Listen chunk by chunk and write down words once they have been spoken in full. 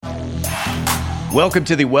Welcome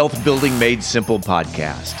to the Wealth Building Made Simple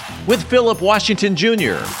podcast with Philip Washington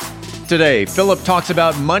Jr. Today, Philip talks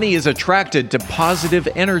about money is attracted to positive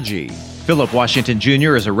energy. Philip Washington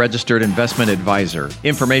Jr. is a registered investment advisor.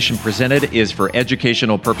 Information presented is for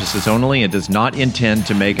educational purposes only and does not intend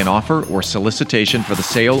to make an offer or solicitation for the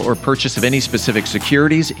sale or purchase of any specific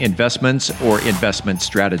securities, investments, or investment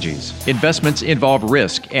strategies. Investments involve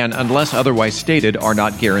risk and, unless otherwise stated, are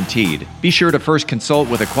not guaranteed. Be sure to first consult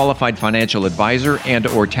with a qualified financial advisor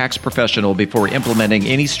and/or tax professional before implementing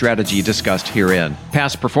any strategy discussed herein.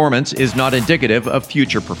 Past performance is not indicative of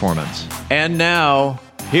future performance. And now,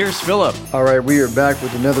 here's Philip. All right, we are back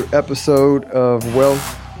with another episode of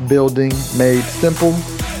Wealth Building Made Simple,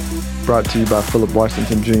 brought to you by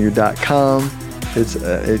PhilipWashingtonJr.com.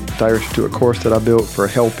 It directs you to a course that I built for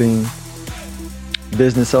helping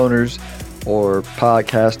business owners or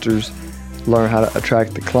podcasters learn how to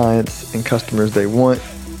attract the clients and customers they want,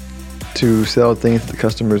 to sell things that the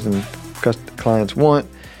customers and clients want,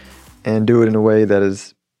 and do it in a way that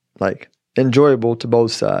is enjoyable to both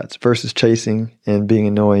sides versus chasing and being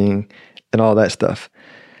annoying and all that stuff.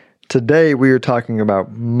 Today, we are talking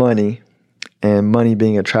about money and money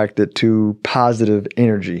being attracted to positive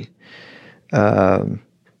energy, because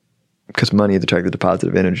money is attracted to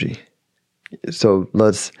positive energy. So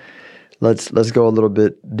let's go a little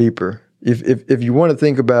bit deeper. If you want to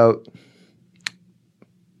think about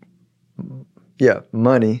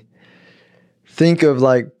money, think of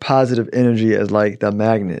positive energy as the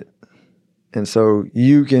magnet. And so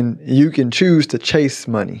you can choose to chase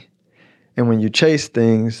money. And when you chase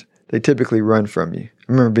things, they typically run from you.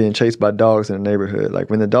 I remember being chased by dogs in the neighborhood.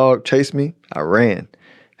 When the dog chased me, I ran,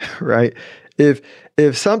 right? If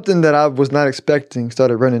something that I was not expecting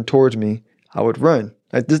started running towards me, I would run.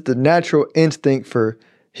 This is the natural instinct for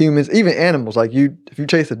humans, even animals. If you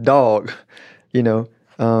chase a dog, and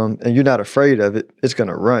you're not afraid of it, it's going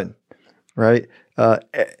to run, right?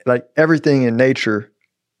 Everything in nature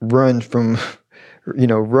runs from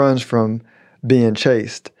being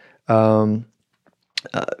chased. The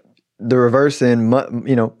reverse end,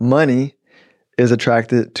 money is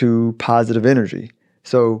attracted to positive energy.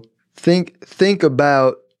 So think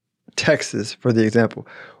about Texas for the example.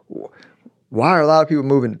 Why are a lot of people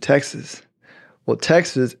moving to Texas? Well,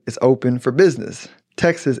 Texas is open for business.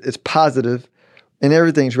 Texas is positive, and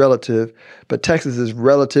everything's relative, but Texas is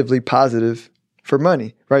relatively positive for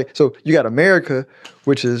money, right? So you got America,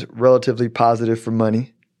 which is relatively positive for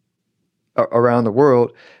money around the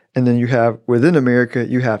world. And then you have, within America,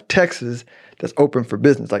 you have Texas that's open for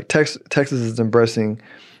business. Texas is embracing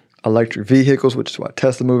electric vehicles, which is why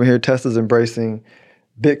Tesla moving here. Tesla's embracing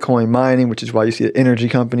Bitcoin mining, which is why you see the energy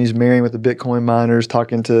companies marrying with the Bitcoin miners,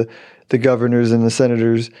 talking to the governors and the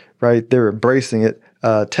senators, right? They're embracing it.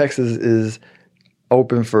 Texas is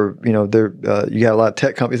open for, you got a lot of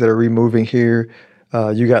tech companies that are removing here.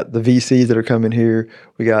 You got the VCs that are coming here.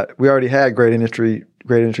 We already had great industries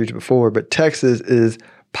before, but Texas is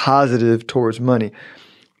positive towards money.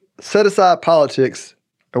 Set aside politics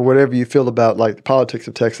or whatever you feel about the politics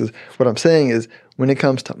of Texas. What I'm saying is, when it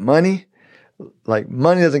comes to money,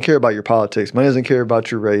 money doesn't care about your politics. Money doesn't care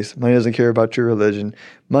about your race. Money doesn't care about your religion.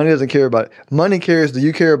 Money doesn't care about it. Money cares. Do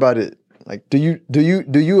you care about it? Do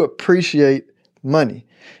you appreciate money?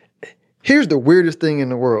 Here's the weirdest thing in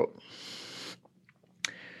the world.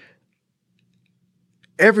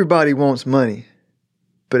 Everybody wants money,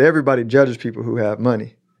 but everybody judges people who have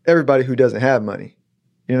money. Everybody who doesn't have money.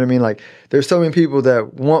 You know what I mean? There's so many people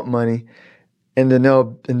that want money, and then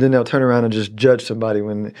they'll turn around and just judge somebody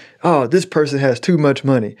when, this person has too much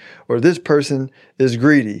money, or this person is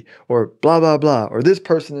greedy, or blah blah blah, or this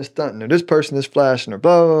person is stunting, or this person is flashing, or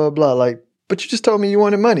blah blah blah blah. But you just told me you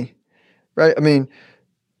wanted money. Right? I mean,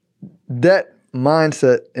 that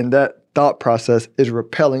mindset and that thought process is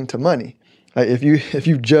repelling to money. If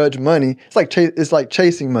you judge money, it's like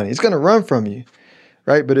chasing money. It's going to run from you,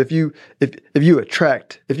 right? But if you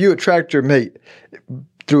attract your mate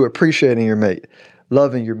through appreciating your mate,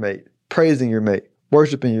 loving your mate, praising your mate,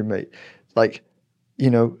 worshiping your mate,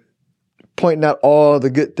 pointing out all the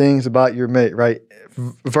good things about your mate, right?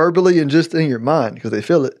 Verbally and just in your mind, because they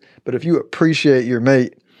feel it. But if you appreciate your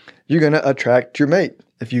mate, you're going to attract your mate.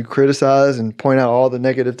 If you criticize and point out all the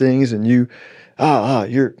negative things and you're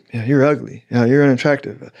ugly, you're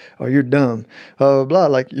unattractive, or you're dumb,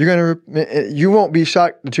 blah, you won't be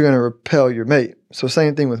shocked that you're going to repel your mate. So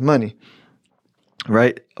same thing with money,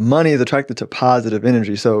 right? Money is attracted to positive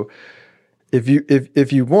energy. So if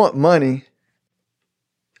you want money,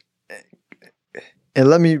 and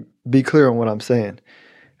let me be clear on what I'm saying.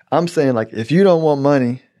 I'm saying if you don't want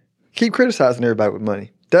money, keep criticizing everybody with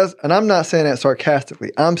money. and I'm not saying that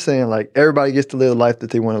sarcastically. I'm saying like everybody gets to live the life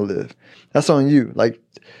that they want to live. That's on you. Like,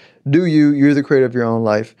 you're the creator of your own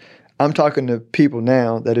life. I'm talking to people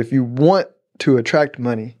now that if you want to attract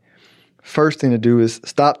money, first thing to do is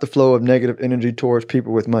stop the flow of negative energy towards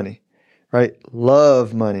people with money, right?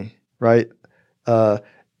 Love money, right? Let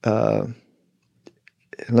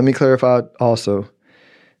me clarify also.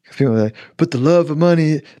 People are like, but the love of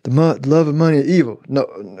money, love of money is evil. No,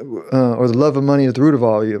 or the love of money is the root of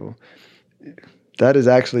all evil. That is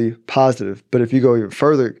actually positive. But if you go even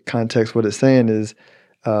further context, what it's saying is,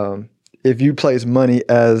 if you place money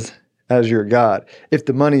as your God, if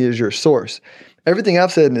the money is your source, everything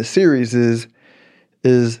I've said in this series is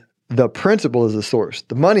the principle is the source.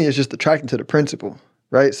 The money is just attracting to the principle,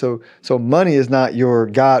 right? So money is not your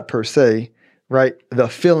God per se, right? The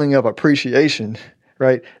feeling of appreciation,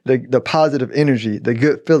 right? The positive energy, the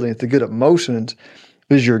good feelings, the good emotions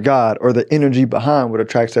is your God, or the energy behind what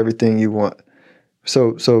attracts everything you want.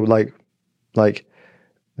 So like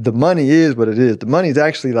the money is what it is. The money is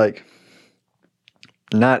actually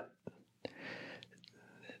not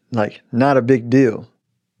a big deal,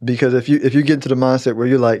 because if you get into the mindset where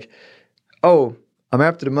you're like, oh, I'm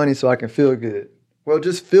after the money so I can feel good. Well,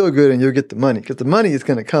 just feel good and you'll get the money, because the money is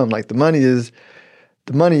going to come. Like the money is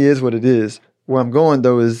what it is. Where I'm going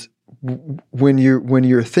though is when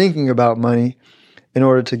you're thinking about money in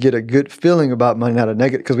order to get a good feeling about money, not a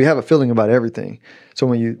negative, because we have a feeling about everything. So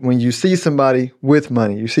when you see somebody with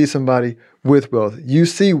money, you see somebody with wealth, you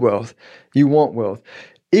see wealth, you want wealth,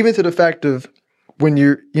 even to the fact of when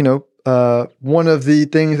you're, one of the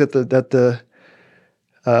things I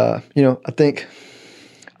think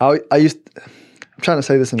I'm trying to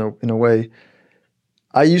say this in a way.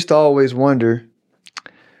 I used to always wonder,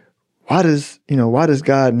 why does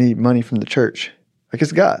God need money from the church? Like,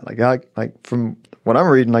 it's God. Like, God, like from what I'm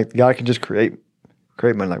reading, like God can just create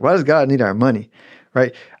money. Like, why does God need our money?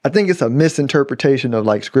 Right? I think it's a misinterpretation of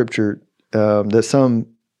like scripture that some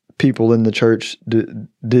people in the church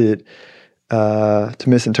did to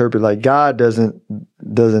misinterpret. Like, God doesn't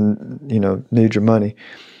need your money.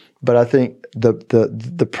 But I think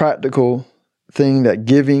the practical thing that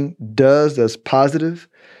giving does that's positive,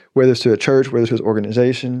 whether it's to a church, whether it's to an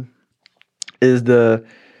organization, is the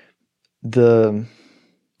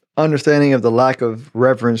understanding of the lack of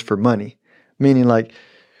reverence for money. Meaning, like,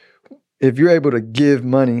 if you're able to give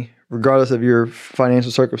money, regardless of your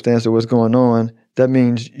financial circumstance or what's going on, that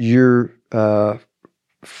means you're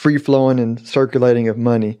free-flowing and circulating of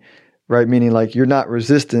money, right? Meaning, like, you're not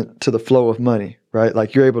resistant to the flow of money, right?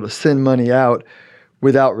 Like, you're able to send money out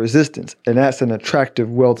without resistance, and that's an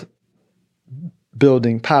attractive wealth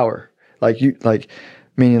building power.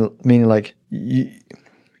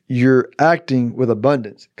 You're acting with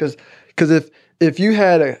abundance, because if you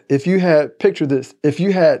had picture this, if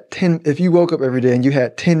you woke up every day and you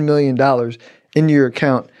had $10 million in your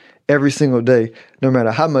account every single day, no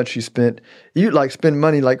matter how much you spent, you'd like spend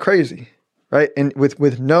money like crazy, right? And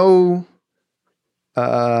with no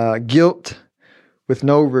guilt, with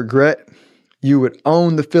no regret, you would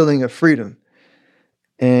own the feeling of freedom.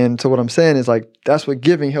 And so what I'm saying is, like, that's what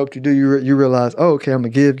giving helped you do. You realize, oh, okay, I'm gonna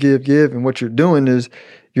give. And what you're doing is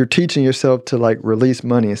you're teaching yourself to like release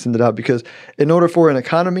money and send it out. Because in order for an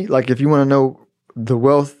economy, like if you want to know the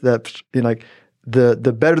wealth that's, like the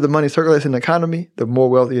better the money circulates in the economy, the more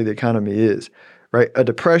wealthier the economy is, right? A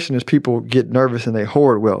depression is people get nervous and they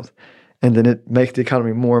hoard wealth, and then it makes the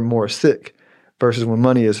economy more and more sick. Versus when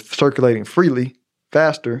money is circulating freely,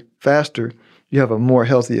 faster, you have a more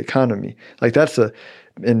healthy economy. Like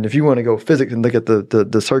and if you want to go physics and look at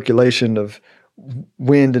the circulation of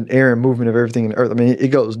wind and air and movement of everything in the earth, I mean, it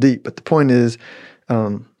goes deep. But the point is,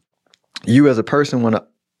 you as a person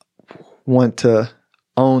want to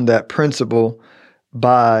own that principle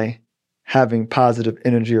by having positive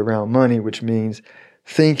energy around money, which means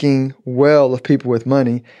thinking well of people with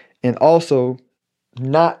money, and also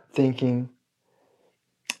not thinking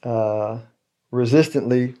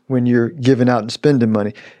resistantly when you're giving out and spending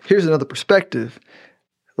money. Here's another perspective.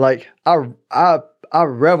 Like, I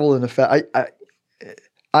revel in the fact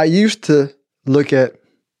I used to look at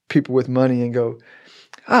people with money and go,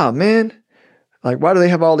 oh man, like, why do they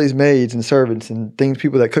have all these maids and servants and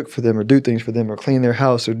people that cook for them or do things for them or clean their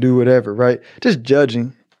house or do whatever, right? Just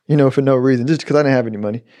judging, for no reason, just because I didn't have any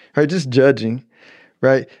money, right? Just judging,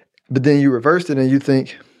 right? But then you reverse it and you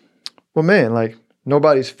think, well, man, like,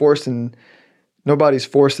 nobody's forcing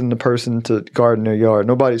the person to garden their yard.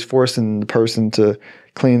 Nobody's forcing the person to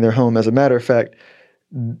clean their home. As a matter of fact,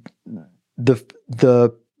 the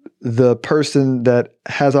person that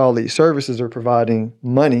has all these services are providing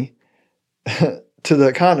money to the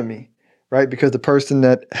economy, right? Because the person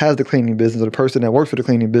that has the cleaning business or the person that works for the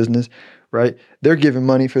cleaning business, right, they're giving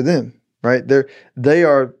money for them, right? They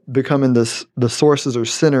are becoming the sources or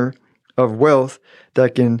center of wealth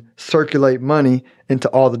that can circulate money into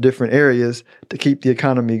all the different areas to keep the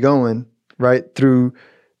economy going, right? Through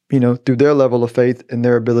their level of faith and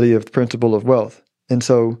their ability of the principle of wealth. And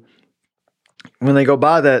so when they go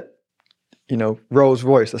buy that, Rolls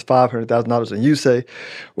Royce, that's $500,000, and you say,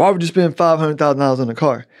 why would you spend $500,000 on a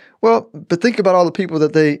car? Well, but think about all the people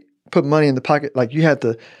that they put money in the pocket. Like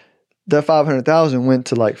that $500,000 went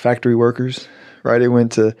to like factory workers, right? It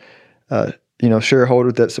went to,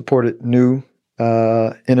 shareholders that supported new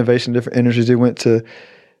innovation, different energies. It went to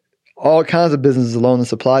all kinds of businesses along the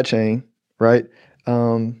supply chain, right?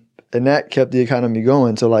 And that kept the economy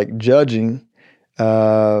going. So like judging,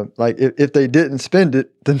 if they didn't spend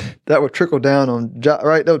it, then that would trickle down on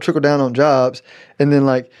right? That would trickle down on jobs. And then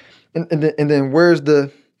and then where's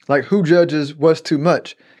who judges what's too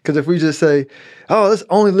much? Because if we just say, oh, let's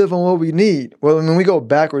only live on what we need. Well, when we go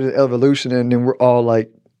backwards in evolution and then we're all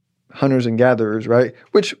like hunters and gatherers, right?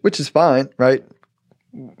 Which is fine, right?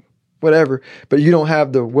 Whatever. But you don't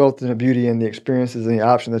have the wealth and the beauty and the experiences and the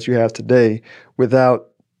options that you have today without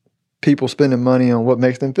people spending money on what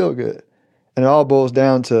makes them feel good. And it all boils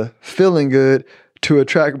down to feeling good to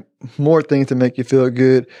attract more things that make you feel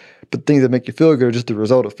good. But things that make you feel good are just the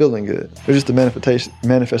result of feeling good. They're just the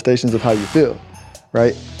manifestations of how you feel,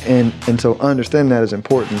 right? And so understanding that is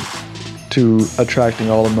important to attracting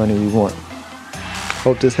all the money you want.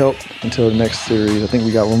 Hope this helped. Until the next series, I think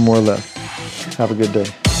we got one more left. Have a good day.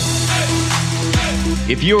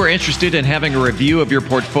 If you are interested in having a review of your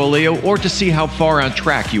portfolio or to see how far on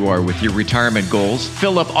track you are with your retirement goals,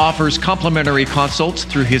 Philip offers complimentary consults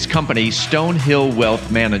through his company, Stonehill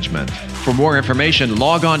Wealth Management. For more information,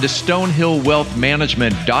 log on to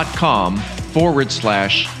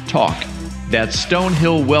stonehillwealthmanagement.com/talk. That's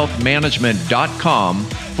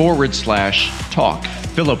stonehillwealthmanagement.com/talk.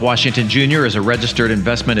 Philip Washington Jr. is a registered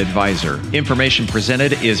investment advisor. Information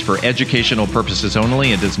presented is for educational purposes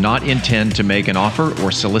only and does not intend to make an offer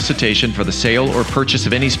or solicitation for the sale or purchase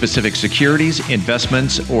of any specific securities,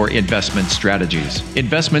 investments, or investment strategies.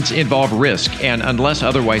 Investments involve risk and, unless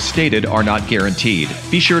otherwise stated, are not guaranteed.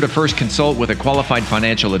 Be sure to first consult with a qualified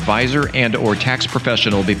financial advisor and/or tax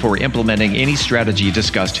professional before implementing any strategy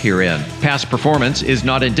discussed herein. Past performance is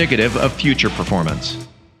not indicative of future performance.